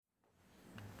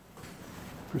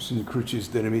Crucis crucis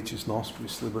denemicis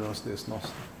nostris, liber nos Deus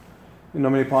nostri. In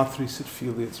nomine Patris et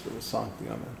Filii et Spiritus Sancti.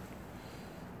 Amen.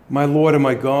 My Lord and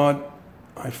my God,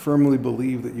 I firmly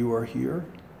believe that you are here,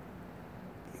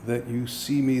 that you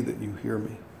see me, that you hear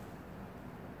me.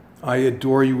 I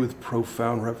adore you with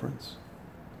profound reverence.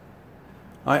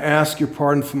 I ask your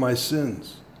pardon for my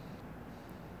sins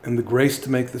and the grace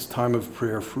to make this time of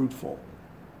prayer fruitful.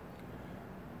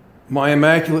 My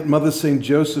Immaculate Mother, Saint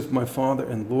Joseph, my Father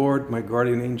and Lord, my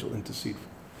guardian angel, intercede for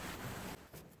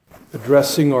me.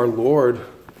 Addressing our Lord,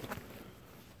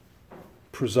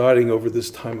 presiding over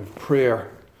this time of prayer,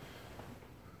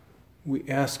 we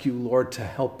ask you, Lord, to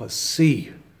help us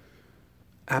see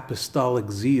apostolic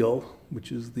zeal,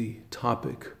 which is the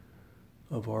topic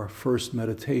of our first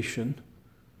meditation,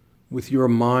 with your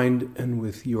mind and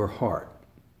with your heart.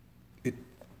 It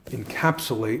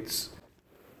encapsulates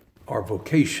our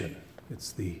vocation.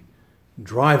 It's the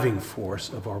driving force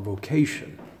of our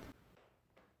vocation.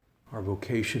 Our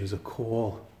vocation is a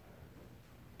call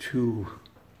to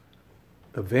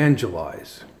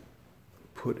evangelize.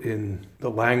 Put in the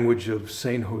language of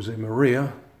Saint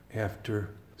Josemaria, after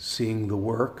seeing the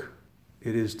work,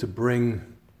 it is to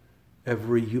bring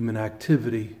every human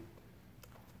activity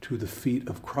to the feet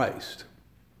of Christ.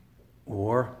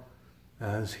 Or,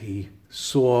 as he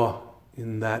saw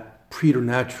in that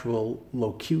preternatural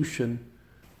locution,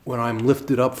 when I'm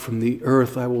lifted up from the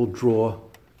earth, I will draw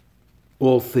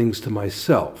all things to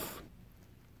myself.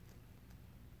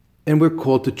 And we're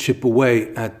called to chip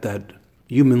away at that,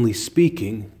 humanly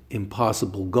speaking,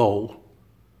 impossible goal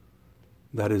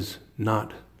that is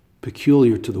not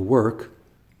peculiar to the work,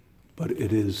 but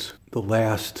it is the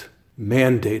last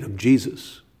mandate of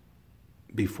Jesus.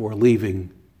 Before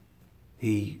leaving,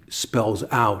 he spells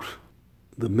out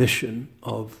the mission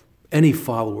of any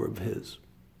follower of his.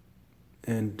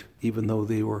 And even though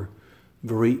they were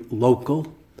very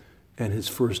local, and his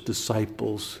first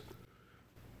disciples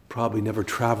probably never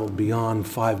traveled beyond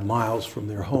 5 miles from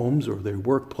their homes or their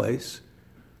workplace,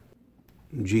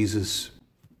 Jesus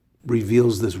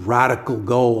reveals this radical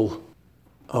goal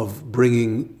of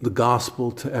bringing the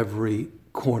gospel to every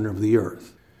corner of the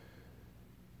earth.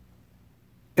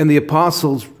 And the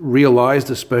apostles realized,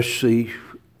 especially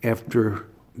after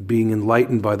being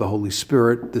enlightened by the Holy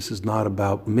Spirit, this is not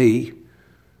about me.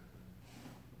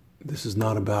 This is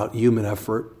not about human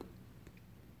effort.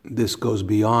 This goes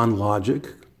beyond logic.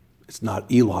 It's not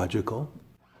illogical,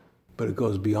 but it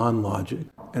goes beyond logic.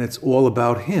 And it's all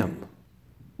about him.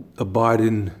 Abide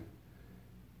in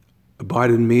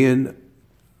me and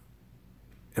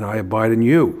I abide in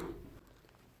you.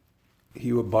 He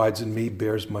who abides in me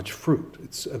bears much fruit.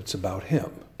 It's about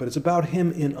him. But it's about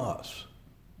him in us.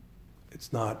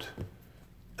 It's not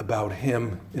about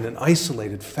him in an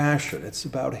isolated fashion. It's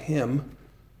about him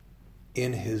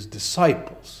in his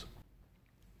disciples.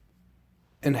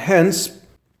 And hence,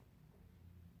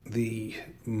 the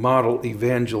model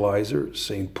evangelizer,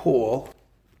 St. Paul,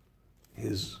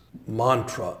 his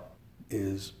mantra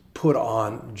is put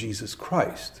on Jesus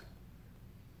Christ,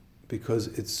 because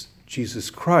it's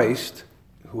Jesus Christ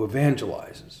who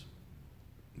evangelizes.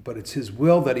 But it's his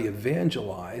will that he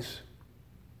evangelize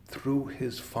through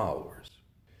his followers.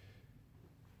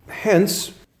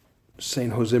 Hence,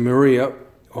 St. Josemaria,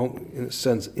 in a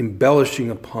sense,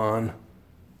 embellishing upon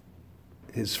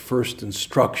his first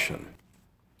instruction,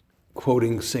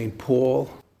 quoting St.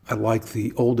 Paul. I like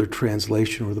the older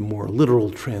translation or the more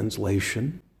literal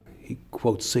translation. He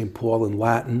quotes St. Paul in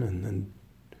Latin and then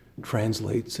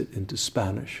translates it into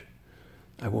Spanish.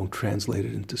 I won't translate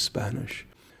it into Spanish.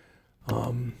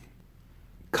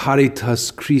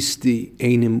 Caritas Christi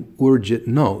enim urgit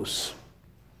nos.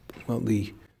 Well,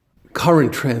 the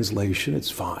current translation,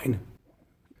 it's fine.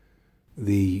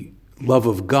 The love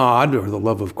of God or the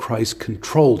love of Christ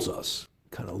controls us.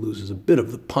 Kind of loses a bit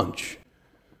of the punch.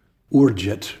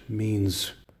 Urgit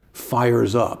means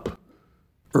fires up,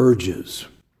 urges,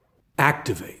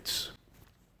 activates.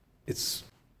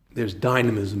 There's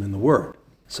dynamism in the word.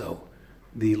 So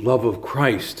the love of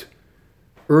Christ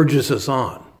urges us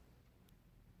on.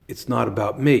 It's not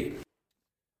about me.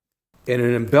 And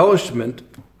an embellishment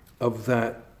of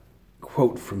that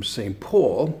quote from St.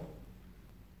 Paul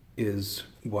is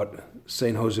what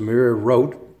St. Josemaria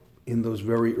wrote in those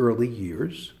very early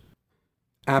years.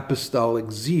 Apostolic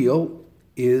zeal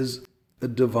is a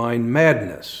divine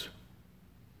madness.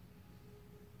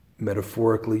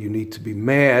 Metaphorically, you need to be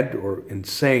mad or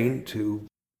insane to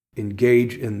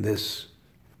engage in this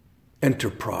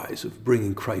enterprise of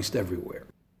bringing Christ everywhere,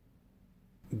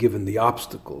 given the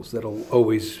obstacles that'll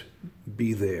always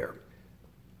be there.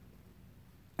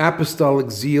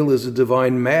 Apostolic zeal is a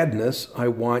divine madness I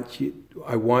want you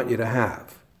to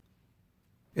have.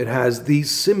 It has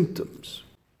these symptoms.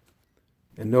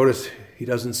 And notice he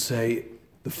doesn't say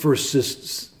the first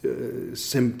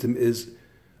symptom is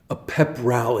a pep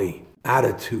rally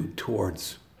attitude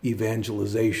towards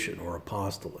evangelization or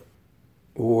apostolate,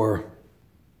 or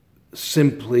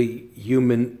simply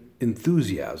human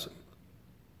enthusiasm.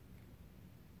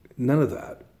 None of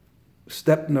that.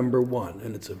 Step number one,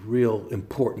 and it's a real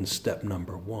important step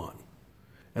number one.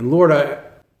 And Lord,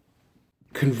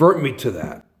 convert me to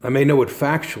that. I may know it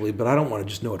factually, but I don't want to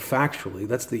just know it factually.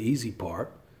 That's the easy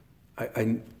part.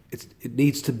 It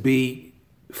needs to be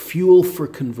fuel for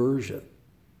conversion,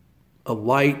 a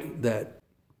light that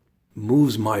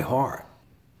moves my heart.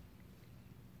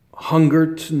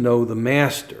 Hunger to know the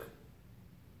Master.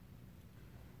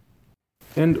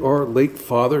 And our late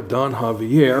father, Don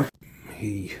Javier,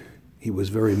 he was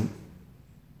very,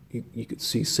 you could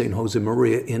see St.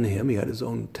 Josemaria in him. He had his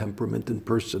own temperament and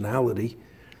personality.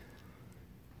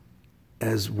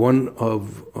 As one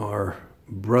of our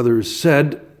brothers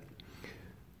said,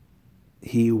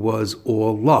 he was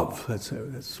all love. That's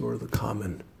sort of the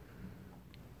common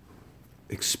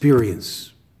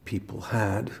experience people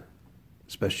had,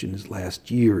 especially in his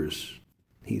last years.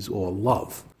 He's all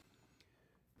love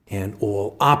and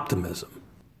all optimism,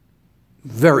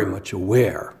 very much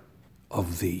aware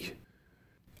of the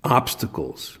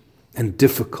obstacles and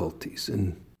difficulties.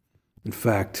 And in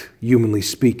fact, humanly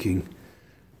speaking,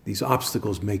 these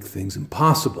obstacles make things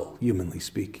impossible, humanly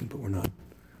speaking, but we're not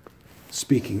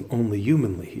speaking only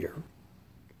humanly here.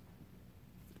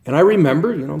 And I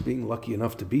remember, being lucky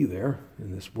enough to be there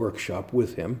in this workshop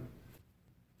with him,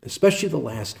 especially the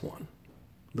last one.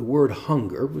 The word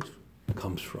hunger, which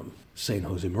comes from St.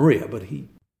 Josemaria, but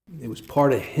it was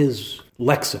part of his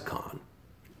lexicon.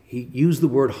 He used the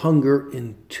word hunger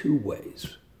in two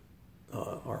ways.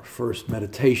 Our first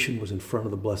meditation was in front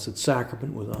of the Blessed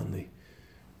Sacrament, was on the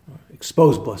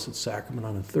exposed Blessed Sacrament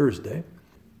on a Thursday,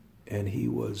 and he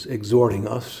was exhorting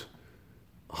us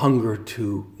hunger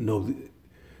to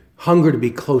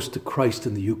be close to Christ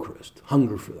in the Eucharist,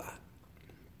 hunger for that.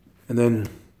 And then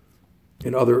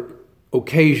in other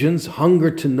occasions,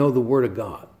 hunger to know the Word of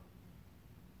God,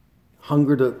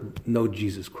 hunger to know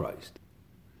Jesus Christ.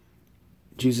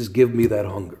 Jesus, give me that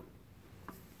hunger.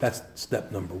 That's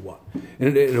step number one.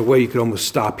 And in a way, you could almost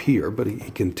stop here, but he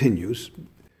continues.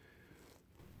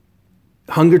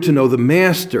 Hunger to know the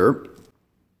Master,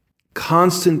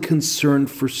 constant concern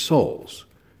for souls.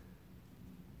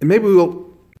 And maybe we'll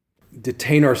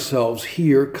detain ourselves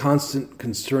here, constant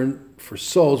concern for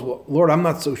souls. Well, Lord, I'm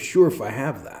not so sure if I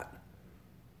have that.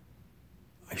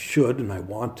 I should and I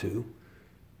want to.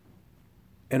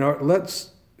 And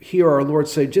let's hear our Lord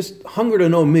say, just hunger to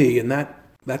know me, and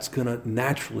that's going to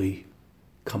naturally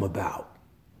come about.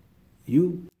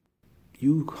 You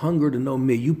hunger to know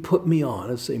me. You put me on,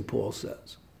 as St. Paul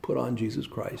says. Put on Jesus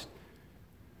Christ.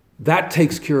 That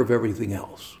takes care of everything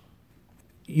else.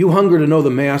 You hunger to know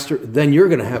the Master, then you're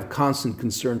going to have constant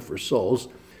concern for souls,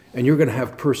 and you're going to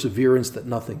have perseverance that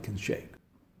nothing can shake.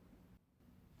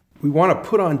 We want to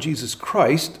put on Jesus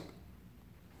Christ.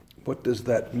 What does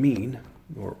that mean?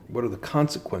 Or what are the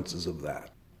consequences of that?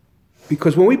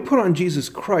 Because when we put on Jesus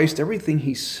Christ, everything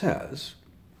he says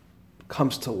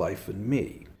comes to life in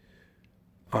me.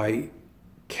 I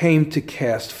came to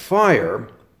cast fire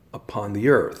upon the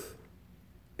earth,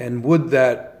 and would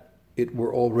that it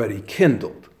were already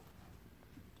kindled.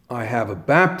 I have a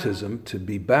baptism to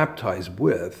be baptized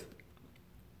with,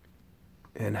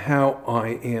 and how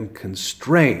I am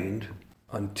constrained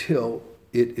until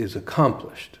it is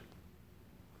accomplished.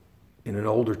 In an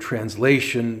older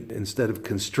translation, instead of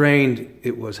constrained,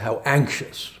 it was how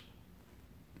anxious.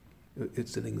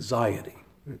 It's an anxiety,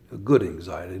 a good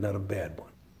anxiety, not a bad one.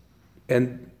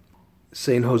 And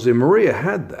St. Josemaria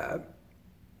had that.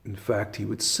 In fact, he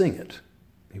would sing it.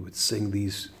 He would sing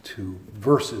these two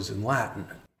verses in Latin.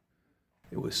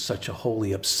 It was such a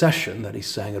holy obsession that he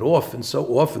sang it often, so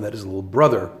often that his little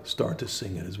brother started to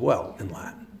sing it as well in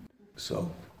Latin.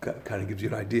 So kind of gives you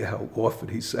an idea how often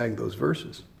he sang those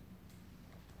verses.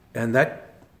 And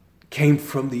that came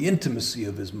from the intimacy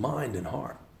of his mind and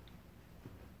heart.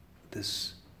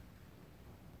 This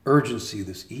urgency,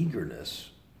 this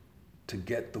eagerness to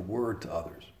get the word to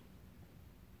others.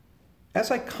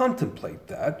 As I contemplate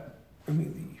that,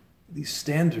 these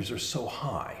standards are so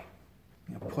high.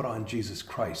 Put on Jesus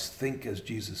Christ, think as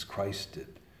Jesus Christ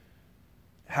did.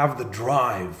 Have the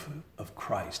drive of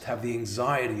Christ, have the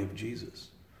anxiety of Jesus.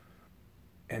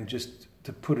 And just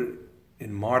to put it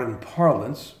in modern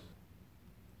parlance,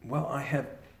 well, I have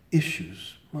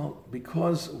issues. Well,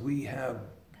 because we have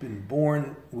been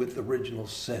born with original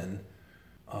sin,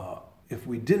 if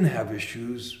we didn't have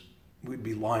issues, we'd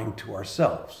be lying to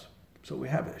ourselves. So we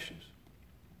have issues,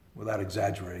 without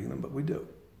exaggerating them, but we do.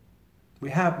 We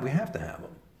have to have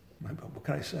them. What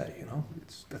can I say?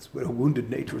 That's what a wounded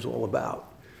nature is all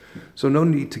about. So no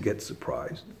need to get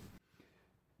surprised.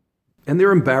 And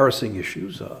they're embarrassing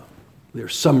issues. They're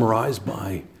summarized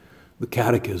by the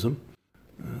Catechism,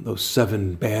 those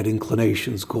 7 bad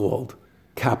inclinations called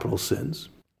capital sins.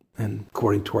 And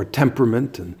according to our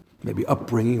temperament and maybe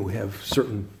upbringing, we have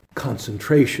certain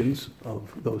concentrations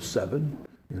of those 7,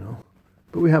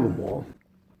 but we have them all.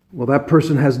 Well, that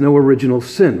person has no original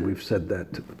sin. We've said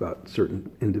that about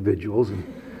certain individuals, and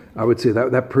I would say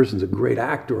that person's a great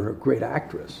actor or a great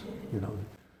actress,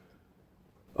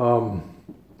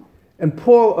 And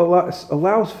Paul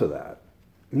allows for that.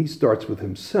 And he starts with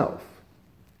himself.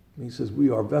 And he says, we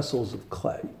are vessels of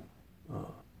clay.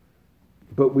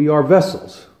 But we are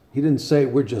vessels. He didn't say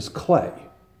we're just clay.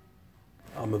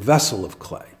 I'm a vessel of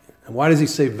clay. And why does he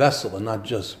say vessel and not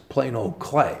just plain old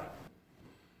clay?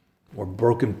 Or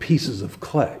broken pieces of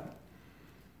clay?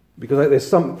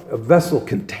 Because a vessel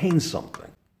contains something.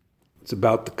 It's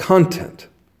about the content.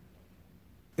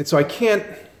 And so I can't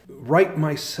write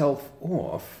myself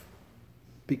off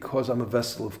because I'm a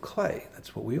vessel of clay.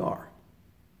 That's what we are.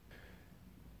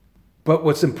 But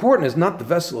what's important is not the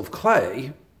vessel of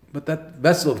clay, but that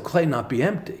vessel of clay not be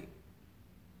empty.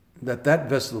 That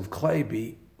vessel of clay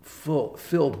be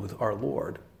filled with our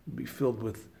Lord, be filled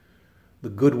with the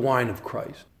good wine of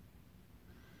Christ.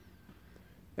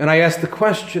 And I ask the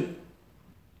question,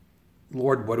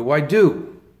 Lord, what do I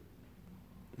do?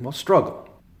 Well, struggle.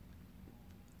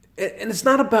 And it's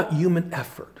not about human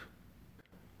effort.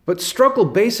 But struggle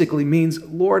basically means,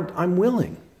 Lord, I'm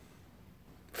willing.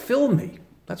 Fill me.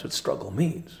 That's what struggle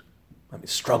means. I mean,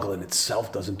 struggle in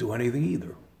itself doesn't do anything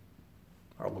either.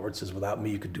 Our Lord says, without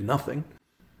me, you could do nothing.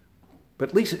 But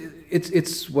at least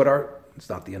it's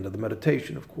not the end of the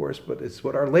meditation, of course, but it's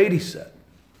what Our Lady said.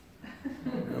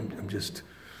 I'm just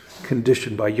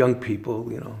conditioned by young people,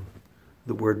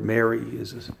 the word Mary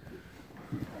is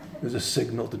a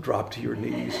signal to drop to your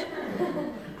knees.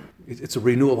 It's a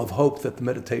renewal of hope that the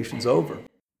meditation's over.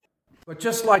 But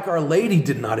just like Our Lady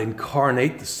did not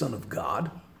incarnate the Son of God,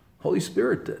 Holy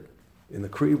Spirit did. In the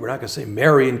Creed, we're not going to say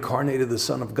Mary incarnated the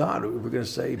Son of God. We're going to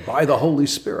say by the Holy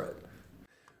Spirit.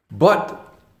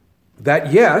 But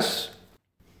that yes,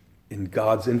 in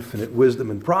God's infinite wisdom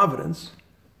and providence,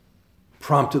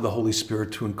 prompted the Holy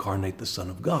Spirit to incarnate the Son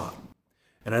of God.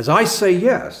 And as I say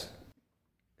yes,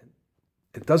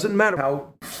 it doesn't matter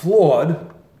how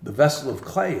flawed the vessel of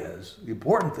clay is. The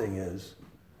important thing is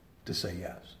to say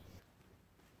yes.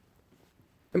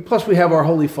 And plus we have our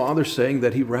Holy Father saying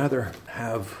that he'd rather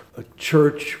have a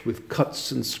church with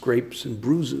cuts and scrapes and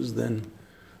bruises than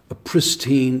a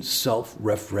pristine,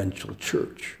 self-referential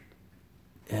church.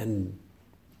 And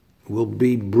we'll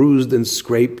be bruised and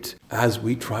scraped as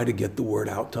we try to get the word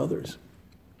out to others.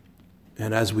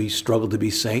 And as we struggle to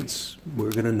be saints,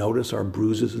 we're going to notice our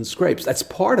bruises and scrapes. That's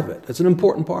part of it. That's an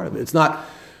important part of it. It's not,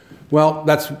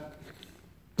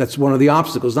 that's one of the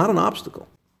obstacles, not an obstacle.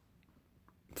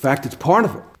 In fact, it's part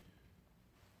of it.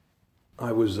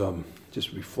 I was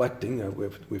just reflecting, we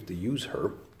have to use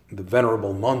her, the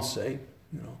Venerable Monse,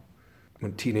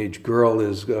 when a teenage girl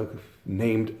is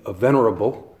named a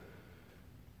venerable,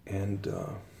 and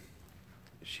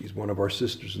she's one of our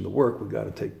sisters in the work, we've got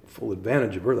to take full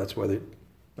advantage of her. That's why the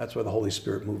Holy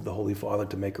Spirit moved the Holy Father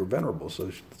to make her venerable,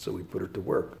 so we put her to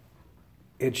work.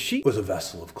 And she was a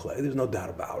vessel of clay, there's no doubt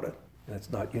about it. And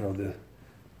it's not,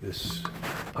 this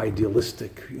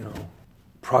idealistic,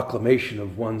 proclamation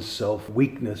of one's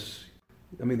self-weakness.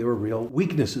 I mean, there were real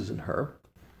weaknesses in her,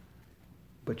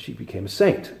 but she became a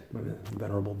saint.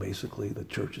 Venerable, basically, the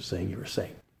church is saying you're a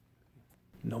saint.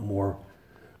 No more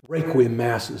requiem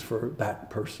masses for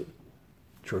that person.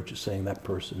 The church is saying that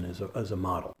person is a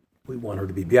model. We want her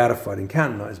to be beatified and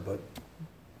canonized, but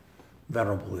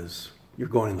venerable is, you're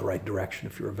going in the right direction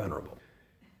if you're a venerable.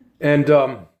 And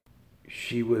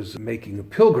she was making a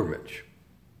pilgrimage.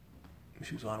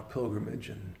 She was on a pilgrimage,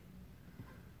 and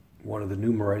one of the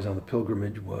numeraries on the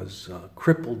pilgrimage was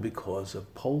crippled because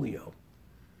of polio.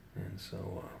 And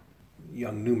so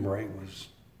young numerary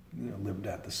lived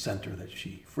at the center that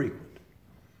she frequented.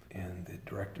 And the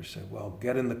director said, well,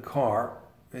 get in the car.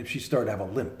 And she started to have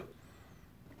a limp.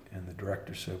 And the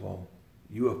director said, well,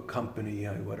 you accompany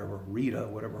Rita,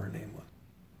 whatever her name was.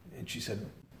 And she said,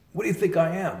 what do you think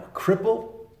I am, a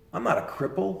cripple? I'm not a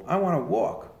cripple. I want to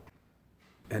walk.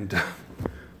 And,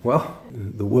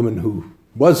 the woman who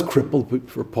was crippled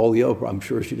for polio, I'm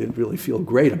sure she didn't really feel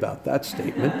great about that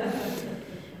statement.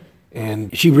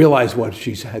 And she realized what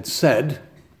she had said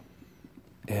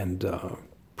and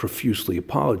profusely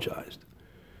apologized.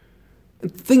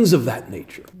 And things of that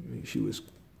nature. I mean, she was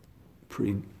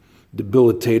pretty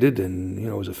debilitated, and,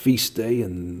 it was a feast day,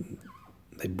 and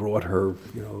they brought her,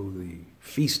 the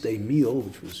feast day meal,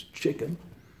 which was chicken.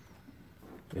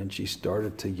 And she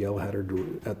started to yell at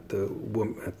the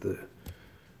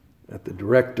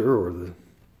director or the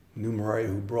numeraire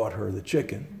who brought her the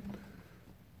chicken,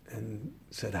 and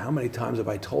said, "How many times have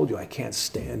I told you I can't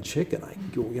stand chicken?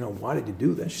 Why did you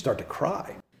do that?" She started to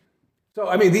cry. So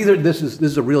I mean, this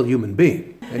is a real human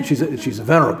being, and she's a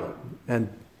venerable, and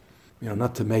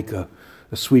not to make a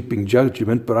sweeping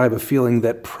judgment, but I have a feeling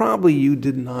that probably you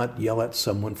did not yell at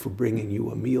someone for bringing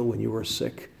you a meal when you were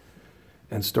sick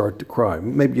and start to cry.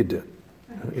 Maybe you did,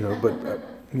 but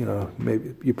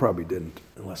maybe you probably didn't,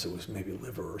 unless it was maybe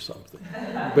liver or something.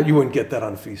 But you wouldn't get that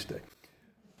on feast day.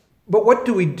 But what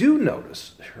do we do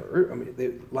notice her? I mean,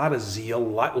 a lot of zeal,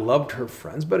 loved her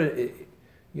friends, but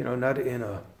not in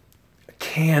a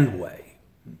canned way.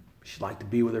 She liked to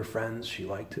be with her friends. She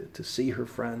liked to see her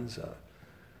friends.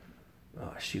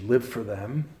 She lived for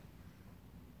them.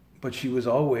 But she was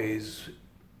always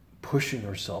pushing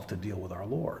herself to deal with our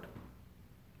Lord.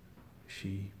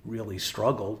 She really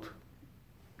struggled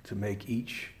to make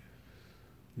each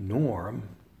norm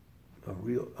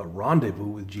a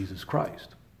rendezvous with Jesus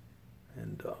Christ,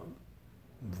 and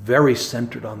very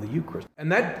centered on the Eucharist.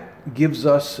 And that gives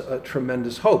us a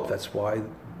tremendous hope. That's why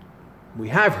we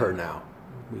have her now.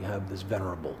 We have this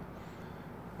venerable,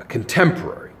 a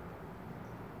contemporary.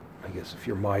 I guess if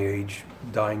you're my age,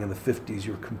 dying in the 50s,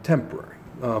 you're contemporary.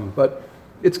 But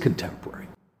it's contemporary.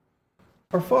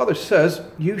 Our Father says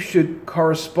you should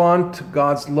correspond to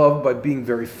God's love by being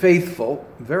very faithful,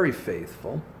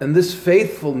 and this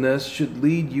faithfulness should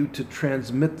lead you to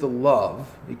transmit the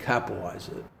love, he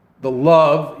capitalizes it, the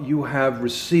love you have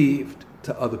received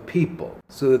to other people,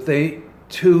 so that they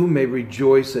too may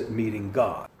rejoice at meeting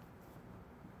God.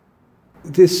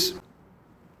 This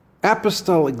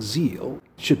apostolic zeal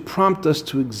should prompt us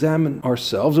to examine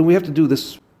ourselves, and we have to do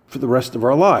this for the rest of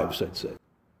our lives, I'd say.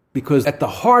 Because at the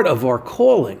heart of our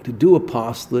calling to do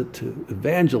apostolate, to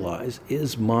evangelize,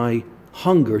 is my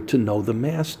hunger to know the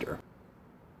Master.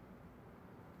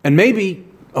 And maybe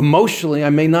emotionally I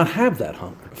may not have that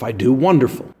hunger. If I do,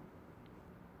 wonderful.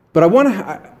 But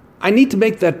I need to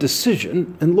make that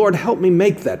decision, and Lord, help me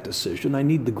make that decision. I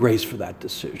need the grace for that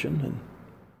decision,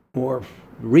 or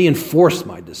reinforce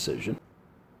my decision.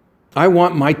 I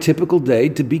want my typical day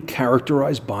to be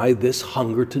characterized by this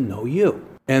hunger to know you.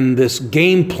 And this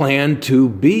game plan to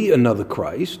be another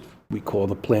Christ, we call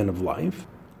the plan of life.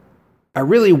 I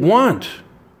really want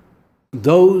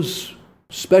those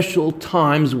special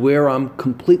times where I'm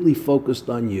completely focused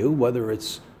on you, whether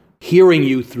it's hearing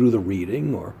you through the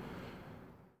reading or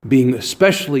being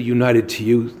especially united to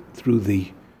you through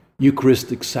the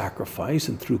Eucharistic sacrifice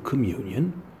and through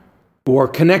communion, or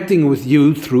connecting with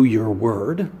you through your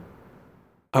word.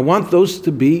 I want those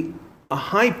to be a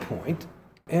high point.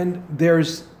 And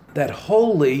there's that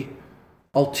holy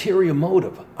ulterior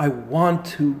motive. I want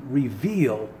to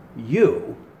reveal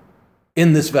you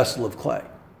in this vessel of clay.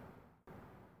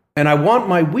 And I want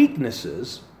my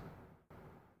weaknesses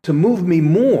to move me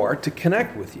more to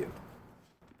connect with you.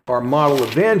 Our model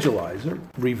evangelizer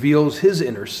reveals his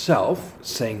inner self,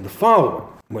 saying the following.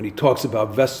 When he talks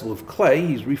about vessel of clay,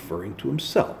 he's referring to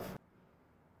himself.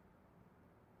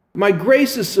 My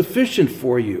grace is sufficient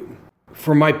for you,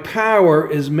 for my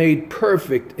power is made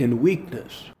perfect in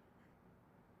weakness.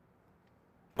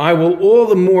 I will all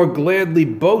the more gladly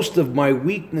boast of my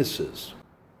weaknesses,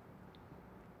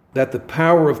 that the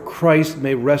power of Christ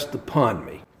may rest upon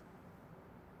me.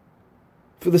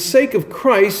 For the sake of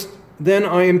Christ, then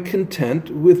I am content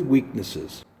with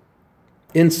weaknesses,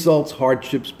 insults,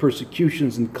 hardships,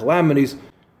 persecutions, and calamities.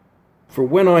 For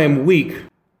when I am weak,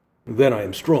 then I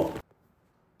am strong.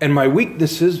 And my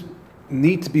weaknesses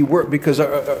need to be worked, because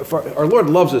our Lord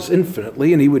loves us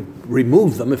infinitely, and he would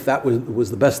remove them if that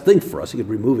was the best thing for us. He could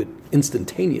remove it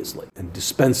instantaneously and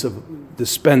dispense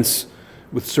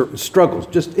with certain struggles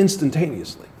just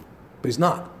instantaneously. But he's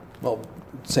not. Well,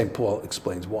 St. Paul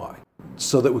explains why.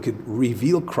 So that we could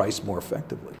reveal Christ more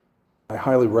effectively. I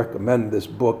highly recommend this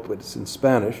book, but it's in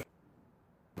Spanish,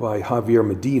 by Javier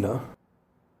Medina,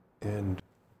 and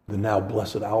the now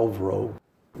blessed Alvaro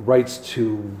writes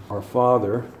to our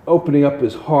Father, opening up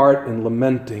his heart and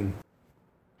lamenting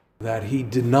that he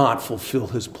did not fulfill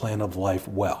his plan of life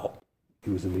well. He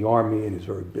was in the army and he was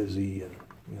very busy, and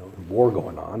war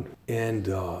going on. And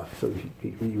so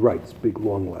he writes a big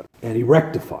long letter. And he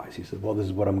rectifies. He said, well, this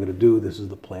is what I'm going to do. This is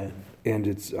the plan. And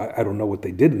I don't know what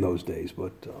they did in those days,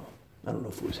 but I don't know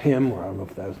if it was him or I don't know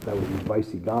if that was the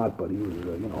advice he got, but he was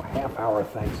a half-hour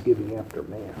Thanksgiving after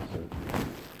Mass.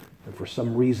 And for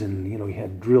some reason, he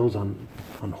had drills on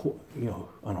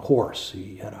a horse.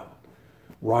 He had to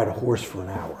ride a horse for an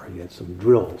hour. He had some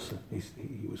drills.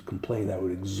 He was complaining that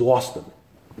would exhaust him.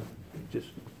 Just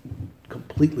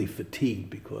completely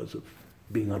fatigued because of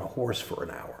being on a horse for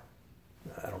an hour.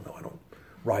 I don't know. I don't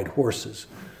ride horses,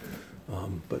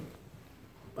 but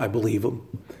I believe him.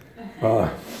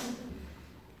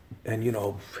 And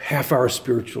half-hour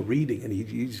spiritual reading, and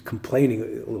he's complaining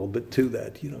a little bit too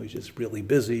that he's just really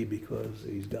busy because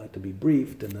he's got to be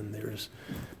briefed, and then there's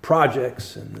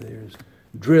projects and there's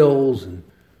drills, and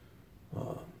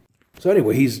so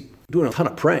anyway, he's doing a ton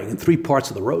of praying in 3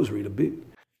 parts of the rosary to be,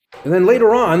 and then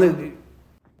later on,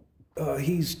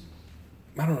 he's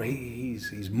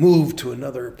moved to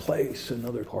another place,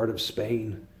 another part of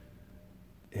Spain.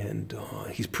 And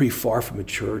he's pretty far from a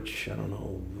church. I don't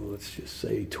know, let's just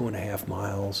say 2.5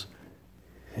 miles.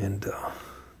 And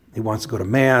he wants to go to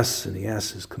Mass, and he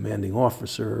asks his commanding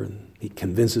officer, and he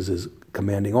convinces his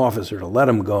commanding officer to let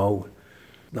him go.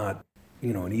 Not,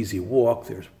 an easy walk.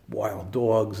 There's wild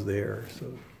dogs there.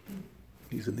 So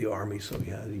he's in the army, so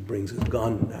he brings his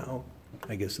gun now.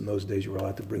 I guess in those days you were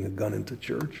allowed to bring a gun into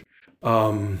church.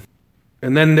 And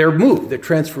then they're moved. They're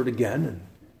transferred again, and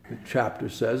the chapter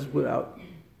says, without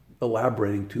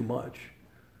elaborating too much,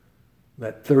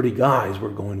 that 30 guys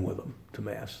were going with him to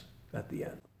Mass at the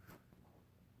end.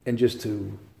 And just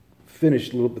to finish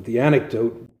a little bit the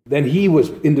anecdote, then he was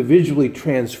individually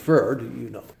transferred,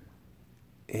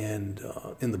 and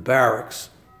in the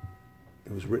barracks,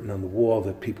 it was written on the wall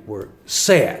that people were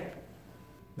sad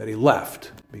that he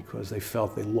left because they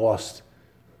felt they lost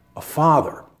a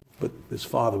father, but this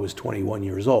father was 21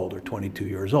 years old or 22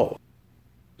 years old.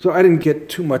 So I didn't get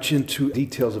too much into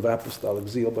details of apostolic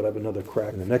zeal, but I have another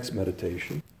crack in the next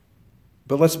meditation.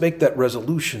 But let's make that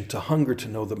resolution to hunger to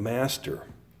know the Master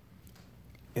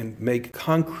and make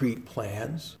concrete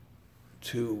plans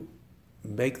to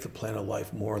make the plan of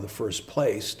life more the first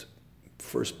place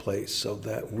so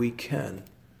that we can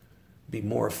be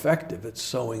more effective at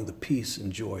sowing the peace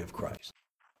and joy of Christ.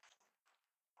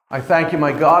 I thank you,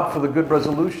 my God, for the good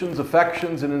resolutions,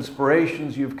 affections, and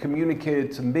inspirations you've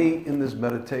communicated to me in this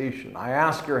meditation. I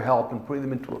ask your help in putting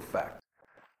them into effect.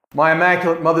 My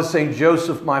Immaculate Mother, St.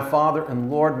 Joseph, my Father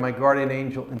and Lord, my guardian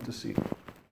angel, intercede.